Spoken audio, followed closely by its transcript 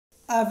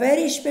A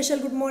very special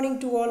good morning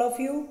to all of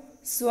you.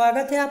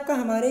 स्वागत है आपका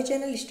हमारे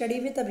चैनल स्टडी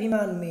विद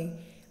अभिमान में।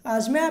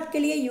 आज मैं आपके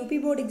लिए यूपी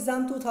बोर्ड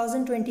एग्ज़ाम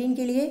 2020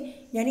 के लिए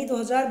यानी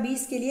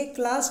 2020 के लिए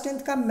क्लास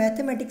 10 का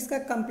मैथमेटिक्स का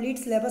कंप्लीट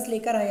सिलेबस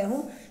लेकर आया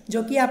हूं,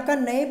 जो कि आपका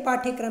नए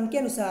पाठ्यक्रम के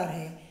अनुसार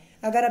है।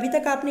 अगर अभी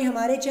तक आपने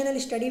हमारे चैनल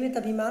स्टडी विद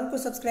अभिमान को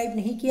सब्सक्राइब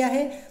नहीं किया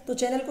है तो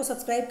चैनल को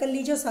सब्सक्राइब कर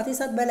लीजिए और साथ ही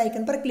साथ बेल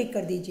आइकन पर क्लिक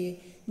कर दीजिए,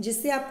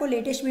 जिससे आपको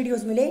लेटेस्ट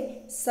वीडियोज़ मिले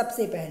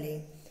सबसे पहले।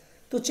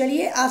 तो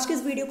चलिए आज के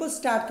इस वीडियो को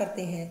स्टार्ट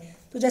करते हैं।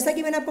 तो जैसा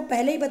कि मैंने आपको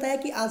पहले ही बताया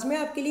कि आज मैं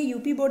आपके लिए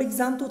यूपी बोर्ड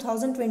एग्जाम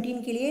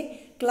 2020 के लिए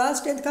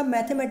क्लास 10 का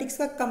मैथमेटिक्स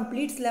का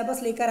कंप्लीट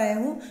सिलेबस लेकर आया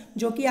हूं,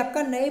 जो कि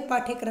आपका नए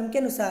पाठ्यक्रम के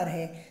अनुसार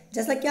है।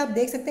 जैसा कि आप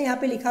देख सकते हैं यहाँ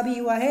पे लिखा भी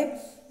हुआ है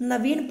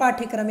नवीन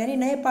पाठ्यक्रम, यानी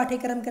नए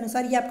पाठ्यक्रम के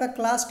अनुसार ये आपका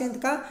क्लास 10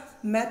 का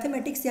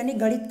मैथमेटिक्स यानी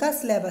गणित का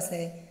सिलेबस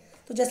है।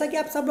 तो जैसा कि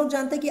आप सब लोग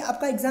जानते हैं कि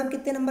आपका एग्जाम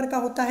कितने नंबर का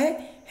होता है,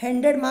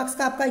 100 मार्क्स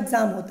का आपका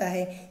एग्जाम होता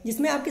है,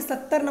 जिसमें आपकी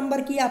 70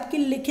 नंबर की आपकी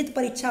लिखित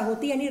परीक्षा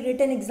होती है, यानी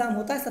रिटन एग्जाम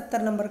होता है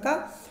 70 नंबर का,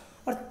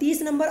 और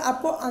 30 नंबर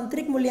आपको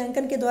आंतरिक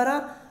मूल्यांकन के द्वारा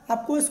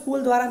आपको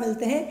स्कूल द्वारा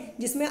मिलते हैं,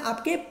 जिसमें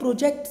आपके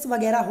प्रोजेक्ट्स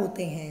वगैरह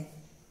होते हैं।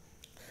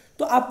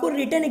 तो आपको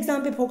रिटन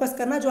एग्जाम पे फोकस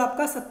करना, जो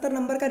आपका 70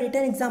 नंबर का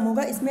रिटन एग्जाम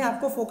होगा इसमें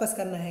आपको फोकस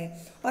करना है।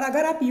 और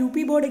अगर आप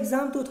यूपी बोर्ड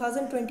एग्जाम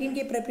 2020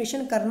 की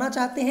प्रिपरेशन करना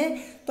चाहते हैं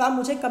तो आप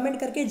मुझे कमेंट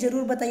करके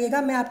ज़रूर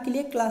बताइएगा, मैं आपके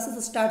लिए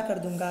क्लासेस स्टार्ट कर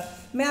दूंगा।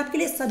 मैं आपके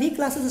लिए सभी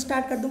क्लासेस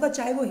स्टार्ट कर दूंगा,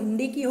 चाहे वो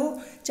हिंदी की हो,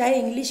 चाहे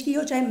इंग्लिश की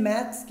हो, चाहे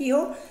मैथ्स की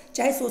हो,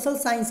 चाहे सोशल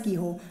साइंस की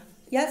हो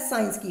या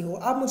साइंस की हो।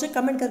 आप मुझे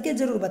कमेंट करके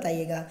ज़रूर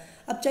बताइएगा।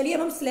 अब चलिए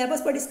अब हम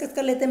सिलेबस पर डिस्कस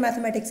कर लेते हैं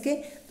मैथमेटिक्स के।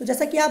 तो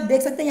जैसा कि आप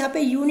देख सकते हैं यहाँ पे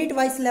यूनिट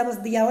वाइज सिलेबस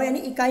दिया हुआ है, यानी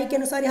इकाई के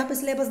अनुसार यहाँ पे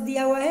सिलेबस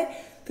दिया हुआ है।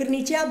 फिर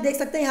नीचे आप देख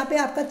सकते हैं यहाँ पे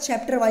आपका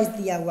चैप्टर वाइज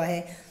दिया हुआ है।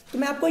 तो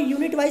मैं आपको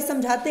यूनिट वाइज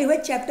समझाते हुए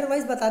चैप्टर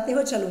वाइज बताते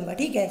हुए चलूँगा,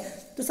 ठीक है।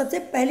 तो सबसे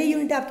पहली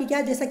यूनिट आपकी क्या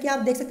है, जैसा कि आप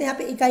देख सकते हैं यहाँ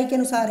पे इकाई के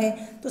अनुसार है।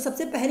 तो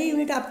सबसे पहली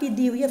यूनिट आपकी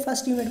दी हुई है,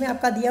 फर्स्ट यूनिट में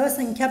आपका दिया हुआ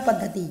संख्या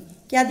पद्धति।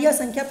 क्या दिया,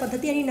 संख्या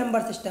पद्धति यानी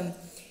नंबर सिस्टम।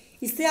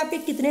 इससे आपके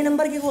कितने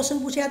नंबर के क्वेश्चन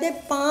पूछे जाते हैं,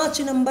 5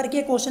 नंबर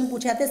के क्वेश्चन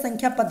पूछे जाते हैं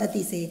संख्या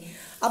पद्धति से।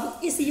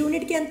 अब इस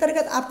यूनिट के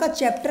अंतर्गत आपका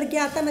चैप्टर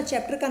क्या आता है, मैं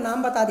चैप्टर का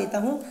नाम बता देता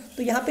हूं।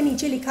 तो यहाँ पे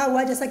नीचे लिखा हुआ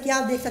है, जैसा कि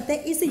आप देख सकते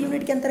हैं, इस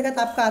यूनिट के अंतर्गत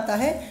आपका आता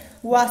है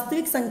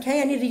वास्तविक संख्या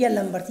यानी रियल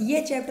नंबर।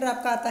 ये चैप्टर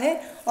आपका आता है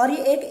और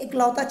ये एक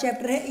इकलौता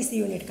चैप्टर है इस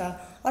यूनिट का,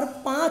 और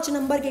 5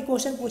 नंबर के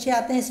क्वेश्चन पूछे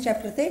जाते हैं इस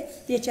चैप्टर से।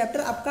 तो ये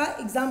चैप्टर आपका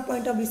एग्जाम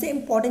पॉइंट ऑफ व्यू से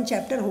इंपॉर्टेंट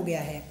चैप्टर हो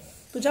गया है।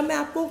 तो जब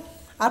मैं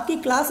आपकी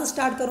क्लास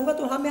स्टार्ट करूंगा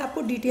तो हाँ मैं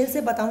आपको डिटेल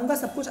से बताऊंगा,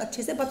 सब कुछ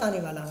अच्छे से बताने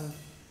वाला हूँ।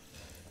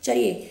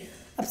 चलिए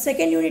अब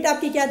सेकेंड यूनिट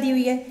आपकी क्या दी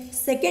हुई है,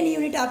 सेकेंड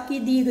यूनिट आपकी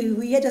दी गई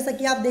हुई है, जैसा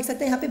कि आप देख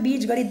सकते हैं यहाँ पे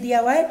बीज गणित दिया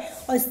हुआ है,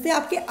 और इससे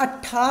आपके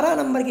 18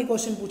 नंबर के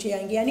क्वेश्चन पूछे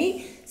जाएंगे, यानी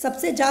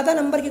सबसे ज़्यादा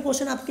नंबर के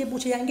क्वेश्चन आपके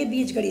पूछे जाएंगे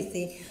बीज गणित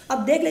से।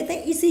 अब देख लेते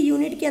हैं इसी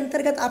यूनिट के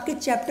अंतर्गत आपके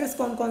चैप्टर्स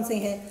कौन कौन से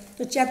हैं।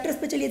 तो चैप्टर्स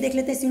पे चलिए देख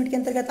लेते हैं इस यूनिट के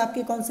अंतर्गत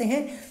आपके कौन से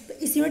हैं। तो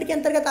इस यूनिट के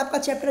अंतर्गत आपका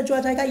चैप्टर जो आ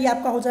जाएगा ये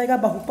आपका हो जाएगा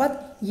बहुपद,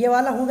 ये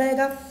वाला हो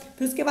जाएगा।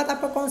 फिर उसके बाद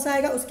आपका कौन सा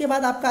आएगा, उसके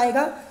बाद आपका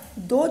आएगा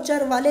 2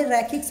 चर वाले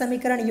रैखिक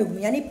समीकरण युग्म,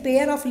 यानी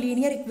pair of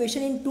linear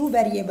equation in 2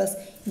 variables,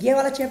 ये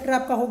वाला चैप्टर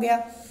आपका हो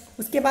गया।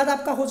 उसके बाद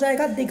आपका हो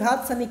जाएगा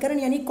द्विघात समीकरण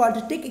यानी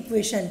क्वाड्रेटिक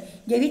इक्वेशन,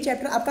 ये भी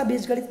चैप्टर आपका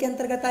बीजगणित के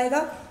अंतर्गत आएगा।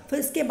 फिर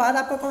इसके बाद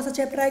आपका कौन सा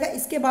चैप्टर आएगा,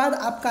 इसके बाद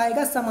आपका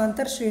आएगा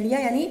समांतर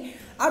श्रेणियां यानी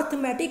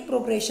अर्थमेटिक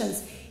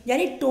प्रोग्रेशंस।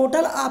 यानी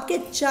टोटल आपके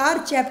 4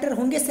 चैप्टर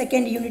होंगे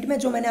सेकेंड यूनिट में,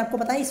 जो मैंने आपको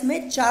बताया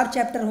इसमें 4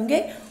 चैप्टर होंगे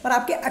और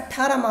आपके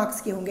 18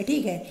 मार्क्स के होंगे,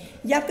 ठीक है।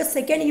 ये आपके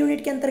सेकेंड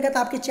यूनिट के अंतर्गत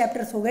आपके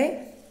चैप्टर्स हो गए,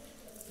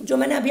 जो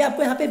मैंने अभी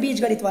आपको यहाँ पे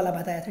बीजगणित वाला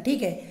बताया था,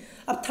 ठीक है।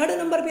 अब थर्ड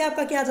नंबर पे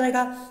आपका क्या आ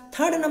जाएगा,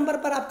 थर्ड नंबर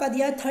पर आपका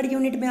दिया है, थर्ड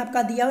यूनिट में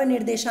आपका दिया हुआ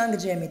निर्देशांक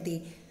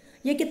ज्यामिति।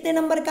 ये कितने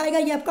नंबर का आएगा,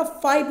 ये आपका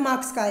 5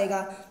 मार्क्स का आएगा।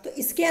 तो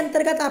इसके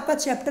अंतर्गत आपका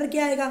चैप्टर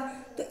क्या आएगा,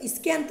 तो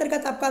इसके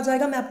अंतर्गत आपका आ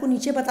जाएगा, मैं आपको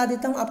नीचे बता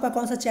देता हूँ आपका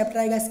कौन सा चैप्टर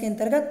आएगा इसके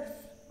अंतर्गत।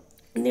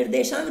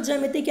 निर्देशांक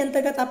ज्यामिति के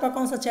अंतर्गत आपका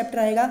कौन सा चैप्टर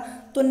आएगा,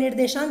 तो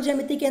निर्देशांक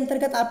ज्यामिति के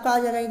अंतर्गत आपका आ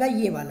जाएगा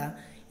ये वाला,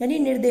 यानी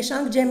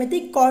निर्देशांक ज्यामिति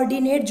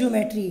कोऑर्डिनेट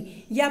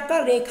ज्योमेट्री। ये आपका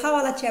रेखा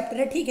वाला चैप्टर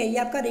है, ठीक है, ये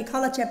आपका रेखा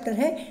वाला चैप्टर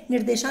है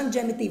निर्देशांक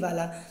ज्यामिति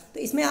वाला। तो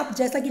इसमें आप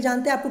जैसा कि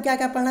जानते हैं आपको क्या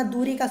क्या पढ़ना,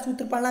 दूरी का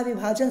सूत्र पढ़ना,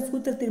 विभाजन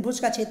सूत्र, त्रिभुज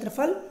का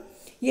क्षेत्रफल,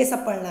 ये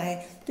सब पढ़ना है।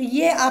 तो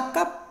ये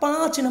आपका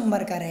 5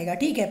 नंबर का रहेगा,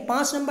 ठीक है,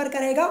 5 नंबर का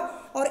रहेगा,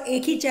 और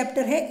एक ही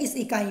चैप्टर है इस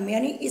इकाई में,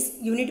 यानी इस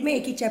यूनिट में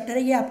एक ही चैप्टर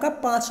है, ये आपका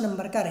 5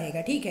 नंबर का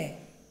रहेगा, ठीक है।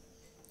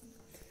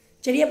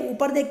 चलिए अब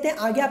ऊपर देखते हैं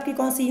आगे आपकी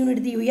कौन सी यूनिट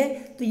दी हुई है।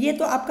 तो ये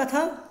तो आपका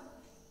था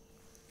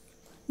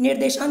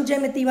निर्देशांक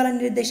ज्यामिति वाला,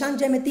 निर्देशांक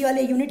ज्यामिति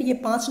वाले यूनिट ये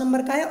 5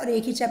 नंबर का है और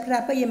एक ही चैप्टर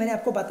आपका, ये मैंने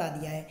आपको बता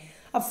दिया है।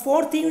 अब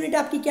फोर्थ यूनिट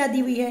आपकी क्या दी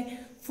हुई है,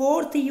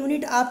 फोर्थ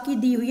यूनिट आपकी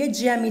दी हुई है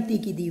ज्यामिति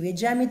की, दी हुई है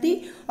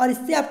ज्यामिति, और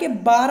इससे आपके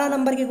 12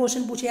 नंबर के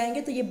क्वेश्चन पूछे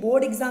जाएंगे। तो ये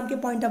बोर्ड एग्जाम के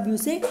पॉइंट ऑफ व्यू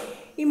से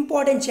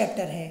इंपॉर्टेंट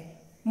चैप्टर है,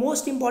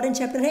 मोस्ट इंपॉर्टेंट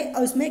चैप्टर है।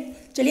 और इसमें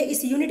चलिए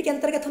इस यूनिट के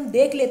अंतर्गत हम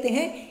देख लेते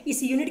हैं,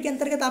 इस यूनिट के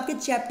अंतर्गत आपके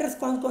चैप्टर्स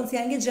कौन कौन से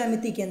आएंगे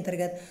ज्यामिति के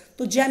अंतर्गत।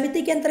 तो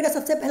ज्यामिति के अंतर्गत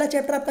सबसे पहला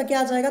चैप्टर आपका क्या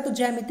आ जाएगा, तो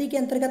ज्यामिति के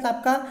अंतर्गत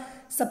आपका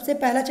सबसे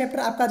पहला चैप्टर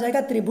आपका आ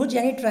जाएगा त्रिभुज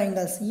यानी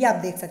ट्राइंगल्स। ये आप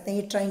देख सकते हैं,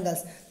 ये ट्राइंगल्स।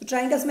 तो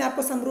ट्राइंगल्स में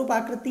आपको समरूप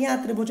आकृतियाँ,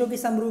 त्रिभुजों की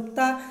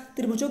समरूपता,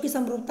 त्रिभुजों की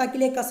समरूपता के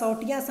लिए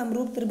कसौटियाँ,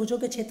 समरूप त्रिभुजों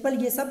के क्षेत्रफल,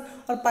 ये सब,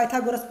 और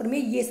पाइथागोरस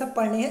प्रमेय, ये सब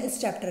पढ़ने हैं इस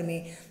चैप्टर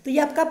में। तो ये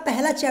आपका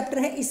पहला चैप्टर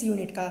है इस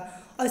यूनिट का।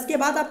 और इसके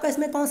बाद आपका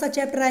इसमें कौन सा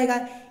चैप्टर आएगा?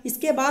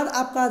 इसके बाद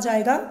आपका आ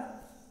जाएगा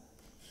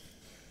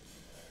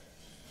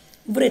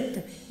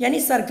वृत्त यानी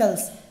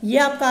सर्कल्स। ये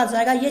आपका आ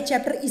जाएगा, ये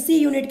चैप्टर इसी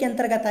यूनिट के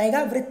अंतर्गत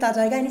आएगा, वृत्त आ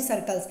जाएगा यानी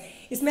सर्कल्स।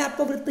 इसमें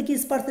आपको वृत्त की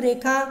स्पर्श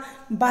रेखा,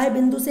 बाह्य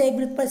बिंदु से एक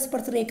वृत्त पर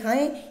स्पर्श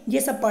रेखाएं,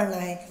 ये सब पढ़ना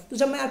है। तो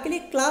जब मैं आपके लिए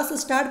क्लास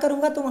स्टार्ट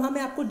करूंगा तो वहां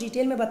मैं आपको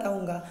डिटेल में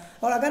बताऊंगा।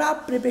 और अगर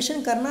आप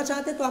प्रिपरेशन करना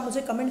चाहते हैं तो आप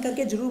मुझे कमेंट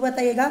करके जरूर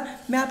बताइएगा,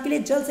 मैं आपके लिए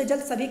जल्द से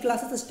जल्द सभी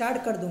क्लासेस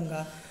स्टार्ट कर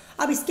दूंगा।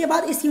 अब इसके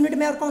बाद इस यूनिट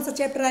में और कौन सा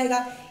चैप्टर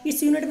आएगा?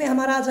 इस यूनिट में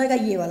हमारा आ जाएगा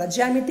ये वाला,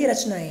 ज्यामितीय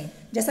रचनाएं।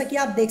 जैसा कि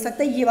आप देख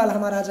सकते हैं ये वाला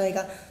हमारा आ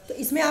जाएगा। तो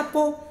इसमें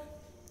आपको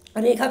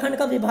रेखाखंड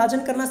का विभाजन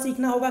करना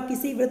सीखना होगा,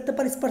 किसी वृत्त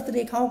पर स्पर्श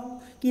रेखाओं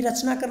की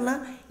रचना करना,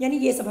 यानी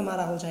ये सब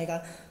हमारा हो जाएगा।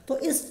 तो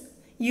इस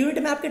यूनिट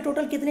में आपके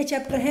टोटल कितने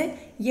चैप्टर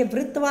हैं? ये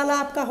वृत्त वाला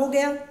आपका हो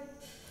गया,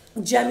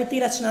 ज्यामितीय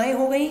रचनाएं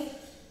हो गई,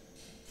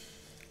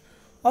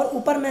 और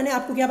ऊपर मैंने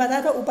आपको क्या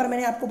बताया था? ऊपर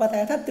मैंने आपको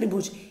बताया था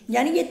त्रिभुज।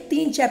 यानी ये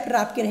 3 चैप्टर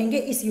आपके रहेंगे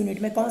इस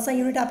यूनिट में। कौन सा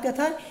यूनिट आपका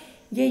था?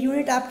 ये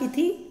यूनिट आपकी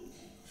थी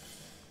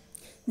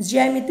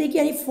ज्यामिति की,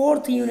 यानी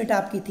 4th यूनिट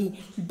आपकी थी।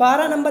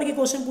 12 नंबर के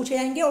क्वेश्चन पूछे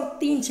जाएंगे और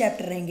 3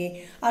 चैप्टर रहेंगे।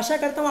 आशा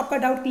करता हूँ आपका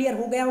डाउट क्लियर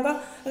हो गया होगा।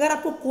 अगर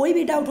आपको कोई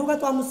भी डाउट होगा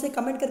तो आप मुझसे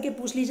कमेंट करके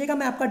पूछ लीजिएगा,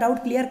 मैं आपका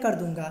डाउट क्लियर कर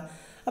दूंगा।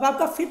 अब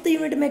आपका 5th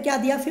यूनिट में क्या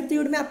दिया? 5th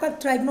यूनिट में आपका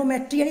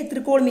ट्राइग्नोमेट्री यानी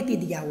त्रिकोणमिति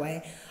दिया हुआ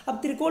है।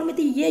 अब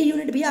त्रिकोणमिति ये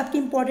यूनिट भी आपकी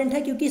इंपॉर्टेंट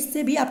है, क्योंकि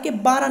इससे भी आपके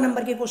 12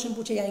 नंबर के क्वेश्चन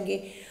पूछे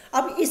जाएंगे।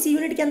 अब इस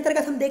यूनिट के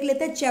अंतर्गत हम देख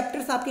लेते हैं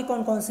चैप्टर्स आपके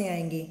कौन कौन से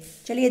आएंगे।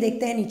 चलिए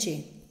देखते हैं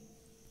नीचे।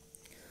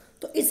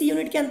 तो इस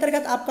यूनिट के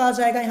अंतर्गत आपका आ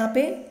जाएगा यहाँ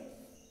पे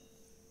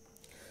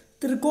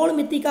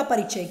त्रिकोणमिति का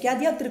परिचय। क्या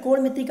दिया?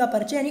 त्रिकोणमिति का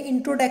परिचय यानी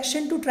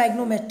इंट्रोडक्शन टू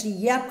ट्राइग्नोमेट्री,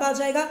 ये आपका आ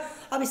जाएगा।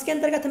 अब इसके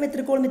अंतर्गत हमें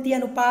त्रिकोणमितीय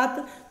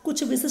अनुपात,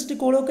 कुछ विशिष्ट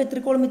कोणों के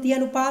त्रिकोणमितीय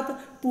अनुपात,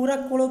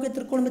 पूरक कोणों के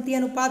त्रिकोणमितीय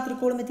अनुपात,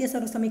 त्रिकोणमितीय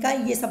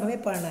सर्वसमीकाएं, ये सब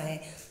हमें पढ़ना है।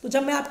 तो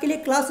जब मैं आपके लिए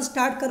क्लास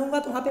स्टार्ट करूंगा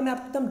तो वहाँ पे मैं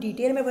आपको एकदम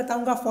डिटेल में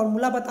बताऊंगा,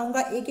 फॉर्मूला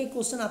बताऊंगा, एक एक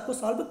क्वेश्चन आपको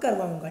सॉल्व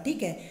करवाऊंगा,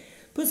 ठीक है।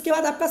 फिर उसके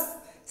बाद आपका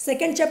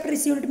सेकेंड चैप्टर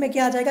इस यूनिट में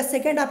क्या आ जाएगा?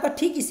 सेकेंड आपका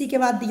ठीक इसी के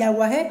बाद दिया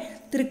हुआ है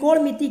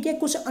त्रिकोणमिति के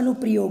कुछ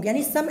अनुप्रयोग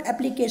यानी सम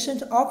एप्लीकेशन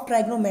ऑफ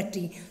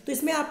ट्राइग्नोमेट्री। तो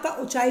इसमें आपका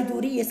ऊंचाई,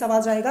 दूरी, ये सब आ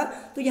जाएगा।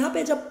 तो यहाँ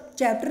पे जब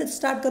चैप्टर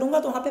स्टार्ट करूंगा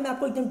तो वहाँ पे मैं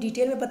आपको एकदम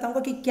डिटेल में बताऊंगा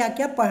कि क्या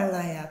क्या पढ़ना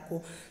है आपको।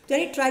 तो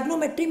यानी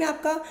ट्राइग्नोमेट्री में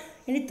आपका,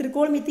 यानी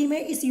त्रिकोणमिति में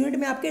इस यूनिट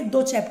में आपके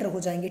 2 चैप्टर हो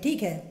जाएंगे,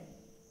 ठीक है।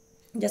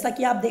 जैसा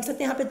कि आप देख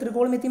सकते हैं यहाँ पे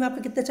त्रिकोणमिति में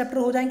आपके कितने चैप्टर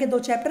हो जाएंगे? 2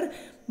 चैप्टर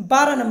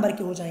 12 नंबर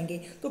के हो जाएंगे।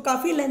 तो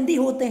काफ़ी लेंदी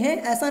होते हैं,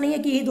 ऐसा नहीं है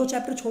कि ये 2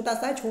 चैप्टर छोटा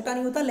सा है, छोटा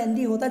नहीं होता,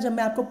 लेंदी होता है। जब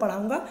मैं आपको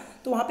पढ़ाऊंगा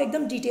तो वहाँ पे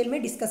एकदम डिटेल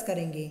में डिस्कस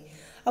करेंगे।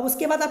 अब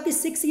उसके बाद आपकी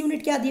 6th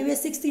यूनिट क्या दी हुई है?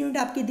 6th यूनिट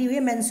आपकी दी हुई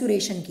है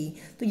मेंसुरेशन की।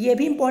 तो ये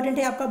भी इंपॉर्टेंट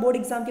है आपका बोर्ड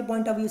एग्जाम के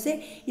पॉइंट ऑफ व्यू से।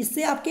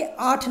 इससे आपके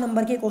 8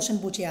 नंबर के क्वेश्चन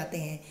पूछे आते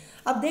हैं।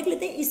 अब देख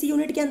लेते हैं इस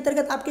यूनिट के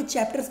अंतर्गत आपके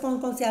चैप्टर्स कौन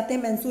कौन से आते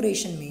हैं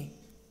मेंसुरेशन में।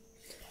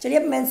 चलिए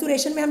अब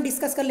मेंसुरेशन में हम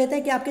डिस्कस कर लेते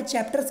हैं कि आपके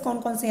चैप्टर्स कौन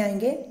कौन से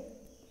आएंगे।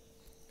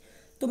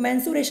 तो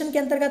मेंसुरेशन के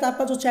अंतर्गत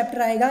आपका जो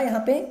चैप्टर आएगा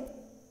यहाँ पे,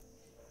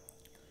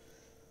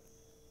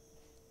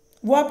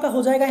 वो आपका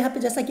हो जाएगा यहाँ पे,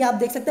 जैसा कि आप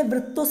देख सकते हैं,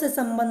 वृत्तों से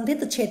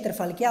संबंधित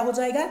क्षेत्रफल। क्या हो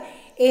जाएगा?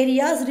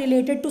 Areas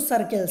related to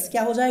circles.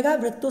 क्या हो जाएगा?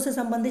 वृत्तों से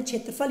संबंधित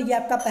क्षेत्रफल। ये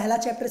आपका पहला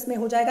चैप्टर इसमें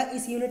हो जाएगा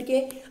इस यूनिट के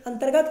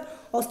अंतर्गत।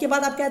 और उसके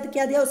बाद आप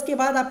क्या दिया? उसके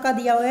बाद आपका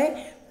दिया हुआ है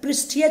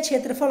पृष्ठीय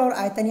क्षेत्रफल और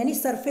आयतन यानी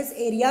सरफेस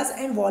एरियाज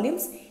एंड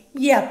वॉल्यूम्स,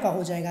 ये आपका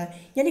हो जाएगा।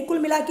 यानी कुल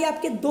मिला के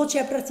आपके 2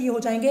 चैप्टर्स ये हो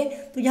जाएंगे।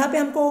 तो यहाँ पे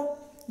हमको,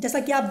 जैसा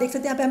कि आप देख सकते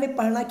हैं, यहाँ पे हमें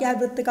पढ़ना क्या है?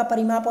 वृत्त का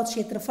परिमाप और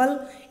क्षेत्रफल,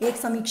 एक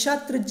समीक्षा,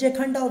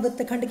 त्रिज्यखंड और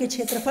वृत्तखंड के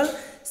क्षेत्रफल,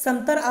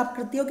 समतल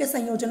आकृतियों के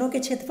संयोजनों के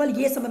क्षेत्रफल,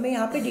 ये सब हमें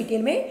यहाँ पे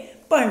डिटेल में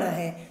पढ़ना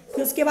है।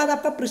 फिर उसके बाद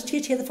आपका पृष्ठीय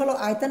क्षेत्रफल और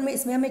आयतन में,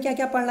 इसमें हमें क्या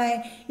क्या पढ़ना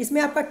है?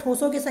 इसमें आपका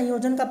ठोसों के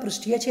संयोजन का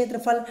पृष्ठीय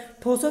क्षेत्रफल,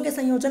 ठोसों के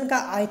संयोजन का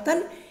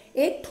आयतन,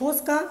 एक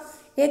ठोस का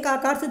एक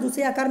आकार से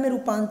दूसरे आकार में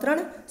रूपांतरण,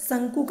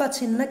 शंकु का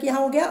छिन्नक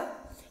यहाँ हो गया,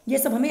 ये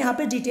सब हमें यहाँ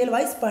पे डिटेल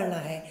वाइज पढ़ना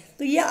है।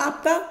 तो ये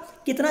आपका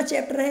कितना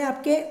चैप्टर है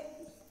आपके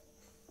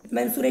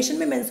मेंसुरेशन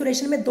में?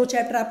 मेंसुरेशन में 2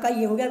 चैप्टर आपका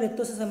ये हो गया,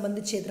 वृत्तों से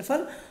संबंधित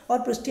क्षेत्रफल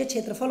और पृष्ठीय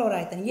क्षेत्रफल और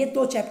आयतन। ये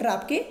 2 चैप्टर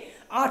आपके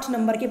 8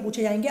 नंबर के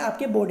पूछे जाएंगे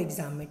आपके बोर्ड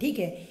एग्जाम में, ठीक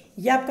है।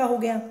 ये आपका हो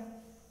गया।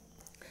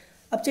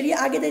 अब चलिए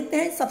आगे देखते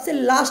हैं। सबसे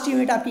लास्ट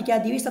यूनिट आपकी क्या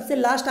दी हुई? सबसे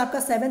लास्ट आपका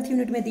 7th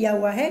यूनिट में दिया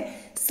हुआ है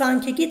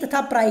सांख्यिकी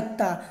तथा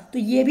प्रायिकता। तो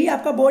ये भी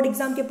आपका बोर्ड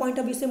एग्जाम के पॉइंट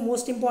ऑफ व्यू से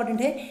मोस्ट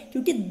इंपॉर्टेंट है,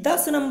 क्योंकि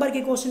 10 नंबर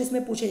के क्वेश्चन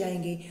इसमें पूछे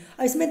जाएंगे।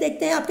 अब इसमें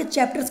देखते हैं आपके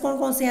चैप्टर्स कौन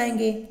कौन से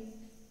आएंगे।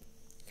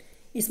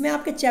 इसमें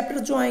आपके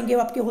चैप्टर्स जो आएंगे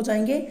वो आपके हो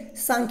जाएंगे,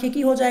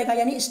 सांख्यिकी हो जाएगा,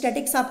 यानी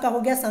स्टैटिक्स आपका हो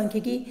गया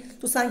सांख्यिकी।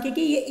 तो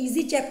सांख्यिकी ये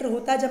इजी चैप्टर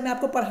होता है, जब मैं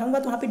आपको पढ़ाऊंगा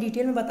तो वहाँ पे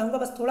डिटेल में बताऊंगा,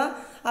 बस थोड़ा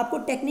आपको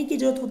टेक्निक की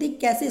जरूरत होती है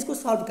कैसे इसको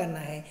सॉल्व करना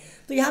है।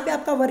 तो यहाँ पे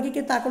आपका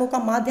वर्गीकृत आंकड़ों का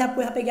माध्य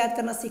आपको यहाँ पे ज्ञात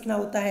करना सीखना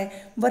होता है।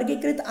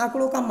 वर्गीकृत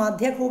आंकड़ों का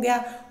माध्यक हो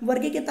गया,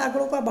 वर्गीकृत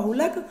आंकड़ों का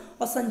बहुलक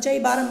और संचयी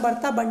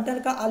बारंबारता बंटन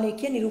का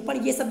आलेखीय निरूपण,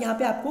 ये सब यहाँ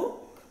पे आपको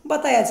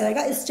बताया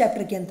जाएगा इस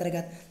चैप्टर के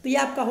अंतर्गत। तो ये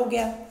आपका हो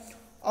गया।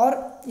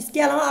 और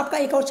इसके अलावा आपका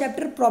एक और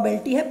चैप्टर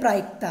प्रोबेबिलिटी है,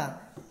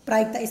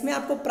 प्रायिकता, इसमें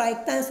आपको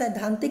प्रायिकता है,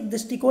 सैद्धांतिक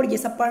दृष्टिकोण, ये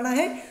सब पढ़ना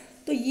है।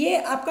 तो ये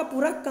आपका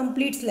पूरा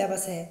कंप्लीट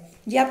सिलेबस है।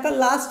 ये आपका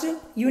लास्ट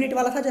यूनिट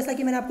वाला था, जैसा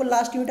कि मैंने आपको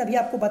लास्ट यूनिट अभी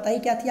आपको बताई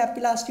क्या थी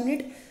आपकी लास्ट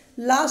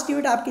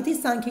यूनिट आपकी थी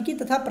सांख्यिकी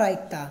तथा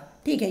प्रायिकता,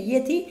 ठीक है, ये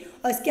थी।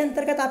 और इसके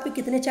अंतर्गत आपके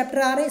कितने चैप्टर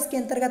आ रहे हैं, इसके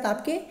अंतर्गत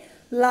आपके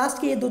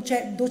लास्ट के ये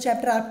दो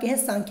चैप्टर आपके हैं,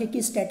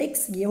 सांख्यिकी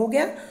स्टैटिक्स ये हो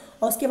गया,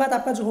 और उसके बाद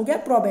आपका जो हो गया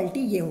प्रोबेबिलिटी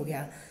ये हो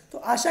गया। तो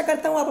आशा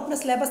करता हूँ आप अपना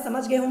सिलेबस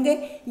समझ गए होंगे।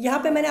 यहाँ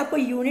पे मैंने आपको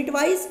यूनिट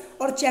वाइज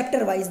और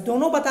चैप्टर वाइज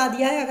दोनों बता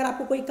दिया है। अगर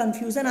आपको कोई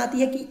कंफ्यूजन आती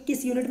है कि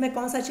किस यूनिट में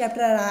कौन सा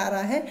चैप्टर आ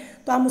रहा है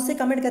तो आप मुझसे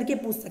कमेंट करके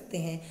पूछ सकते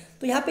हैं।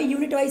 तो यहाँ पे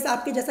यूनिट वाइज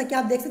आपके, जैसा कि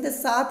आप देख सकते हैं,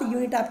 7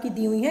 यूनिट आपकी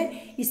दी हुई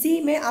हैं। इसी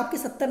में आपके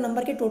 70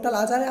 नंबर के टोटल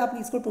आ जा रहे हैं। आप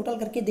इसको टोटल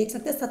करके देख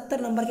सकते हैं,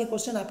 70 नंबर के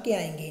क्वेश्चन आपके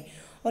आएंगे।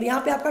 और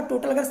यहाँ पे आपका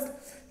टोटल अगर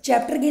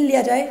चैप्टर गिन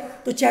लिया जाए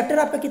तो चैप्टर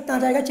आपका कितना आ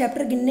जाएगा,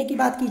 चैप्टर गिनने की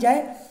बात की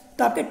जाए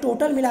तो आपके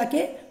टोटल मिला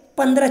के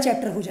 15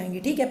 चैप्टर हो जाएंगे,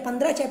 ठीक है।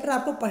 15 चैप्टर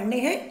आपको पढ़ने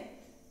हैं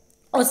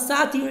और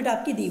 7 यूनिट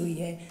आपकी दी हुई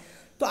है।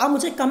 तो आप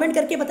मुझे कमेंट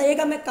करके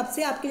बताइएगा मैं कब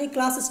से आपके लिए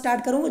क्लास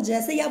स्टार्ट करूँगा।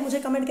 जैसे ही आप मुझे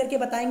कमेंट करके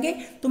बताएंगे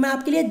तो मैं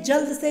आपके लिए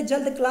जल्द से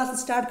जल्द क्लास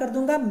स्टार्ट कर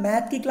दूंगा।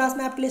 मैथ की क्लास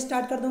मैं आपके लिए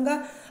स्टार्ट कर दूंगा।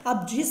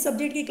 आप जिस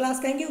सब्जेक्ट की क्लास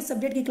कहेंगे उस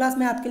सब्जेक्ट की क्लास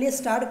मैं आपके लिए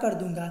स्टार्ट कर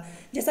दूंगा।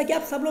 जैसा कि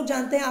आप सब लोग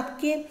जानते हैं,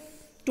 आपके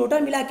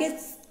टोटल मिला के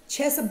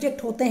 6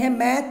 सब्जेक्ट होते हैं।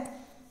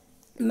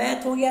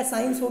 मैथ हो गया,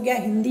 साइंस हो गया,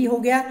 हिंदी हो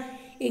गया,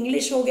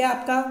 इंग्लिश हो गया,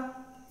 आपका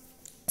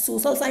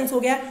सोशल साइंस हो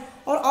गया,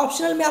 और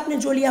ऑप्शनल में आपने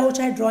जो लिया हो,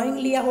 चाहे ड्राइंग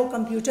लिया हो,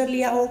 कंप्यूटर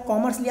लिया हो,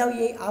 कॉमर्स लिया हो,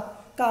 ये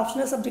आपका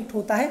ऑप्शनल सब्जेक्ट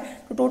होता है।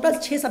 तो टोटल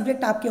 6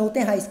 सब्जेक्ट आपके होते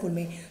हैं हाई स्कूल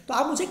में। तो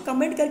आप मुझे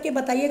कमेंट करके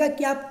बताइएगा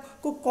कि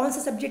आपको कौन से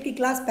सब्जेक्ट की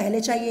क्लास पहले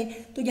चाहिए।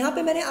 तो यहाँ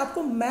पे मैंने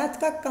आपको मैथ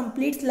का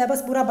कंप्लीट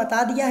सिलेबस पूरा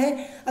बता दिया है।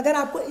 अगर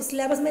आपको इस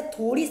सिलेबस में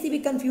थोड़ी सी भी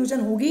कन्फ्यूजन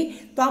होगी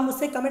तो आप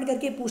मुझसे कमेंट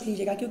करके पूछ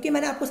लीजिएगा, क्योंकि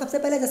मैंने आपको सबसे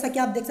पहले, जैसा कि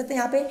आप देख सकते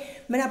हैं यहाँ पे,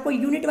 मैंने आपको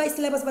यूनिट वाइज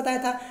सिलेबस बताया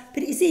था।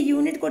 फिर इसी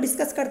यूनिट को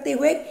डिस्कस करते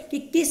हुए कि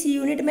किस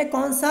यूनिट में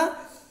कौन सा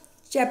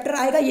चैप्टर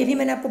आएगा ये भी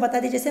मैंने आपको बता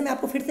दिया। जैसे मैं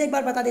आपको फिर से एक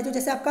बार बता देता हूँ,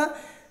 जैसे आपका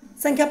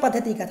संख्या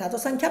पद्धति का था तो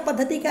संख्या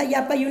पद्धति का ये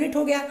आपका यूनिट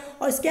हो गया,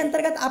 और इसके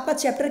अंतर्गत आपका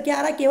चैप्टर क्या आ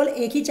रहा है, केवल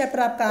एक ही चैप्टर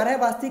आपका आ रहा है,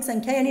 वास्तविक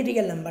संख्या यानी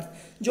रियल नंबर,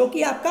 जो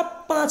कि आपका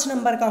 5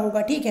 नंबर का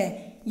होगा, ठीक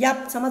है, ये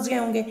आप समझ गए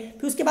होंगे।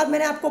 फिर उसके बाद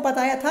मैंने आपको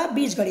बताया था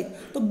बीजगणित।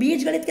 तो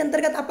बीजगणित के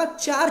अंतर्गत आपका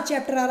 4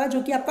 चैप्टर आ रहा है,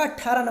 जो कि आपका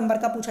 18 नंबर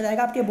का पूछा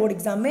जाएगा आपके बोर्ड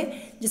एग्जाम में,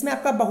 जिसमें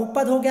आपका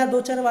बहुपद हो गया,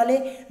 2 चर वाले,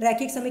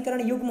 रैखिक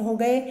समीकरण युग्म हो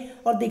गए,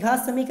 और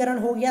द्विघात समीकरण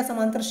हो गया,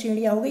 समांतर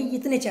श्रेणियां हो गई,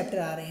 इतने चैप्टर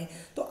आ रहे हैं।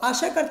 तो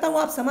आशा करता हूँ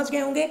आप समझ गए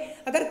होंगे।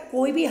 अगर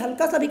कोई भी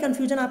हल्का सा भी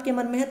कन्फ्यूजन आपके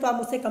मन में है तो आप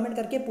मुझसे कमेंट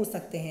करके पूछ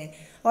सकते हैं।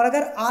 और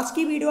अगर आज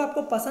की वीडियो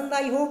आपको पसंद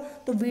आई हो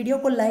तो वीडियो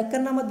को लाइक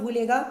करना मत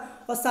भूलिएगा,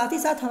 और साथ ही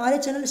साथ हमारे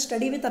चैनल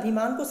स्टडी विद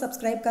अभिमान को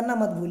सब्सक्राइब करना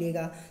मत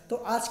भूलिएगा। तो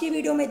आज की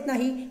वीडियो में इतना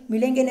ही,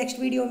 मिलेंगे नेक्स्ट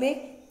वीडियो में।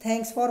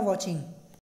 Thanks for watching.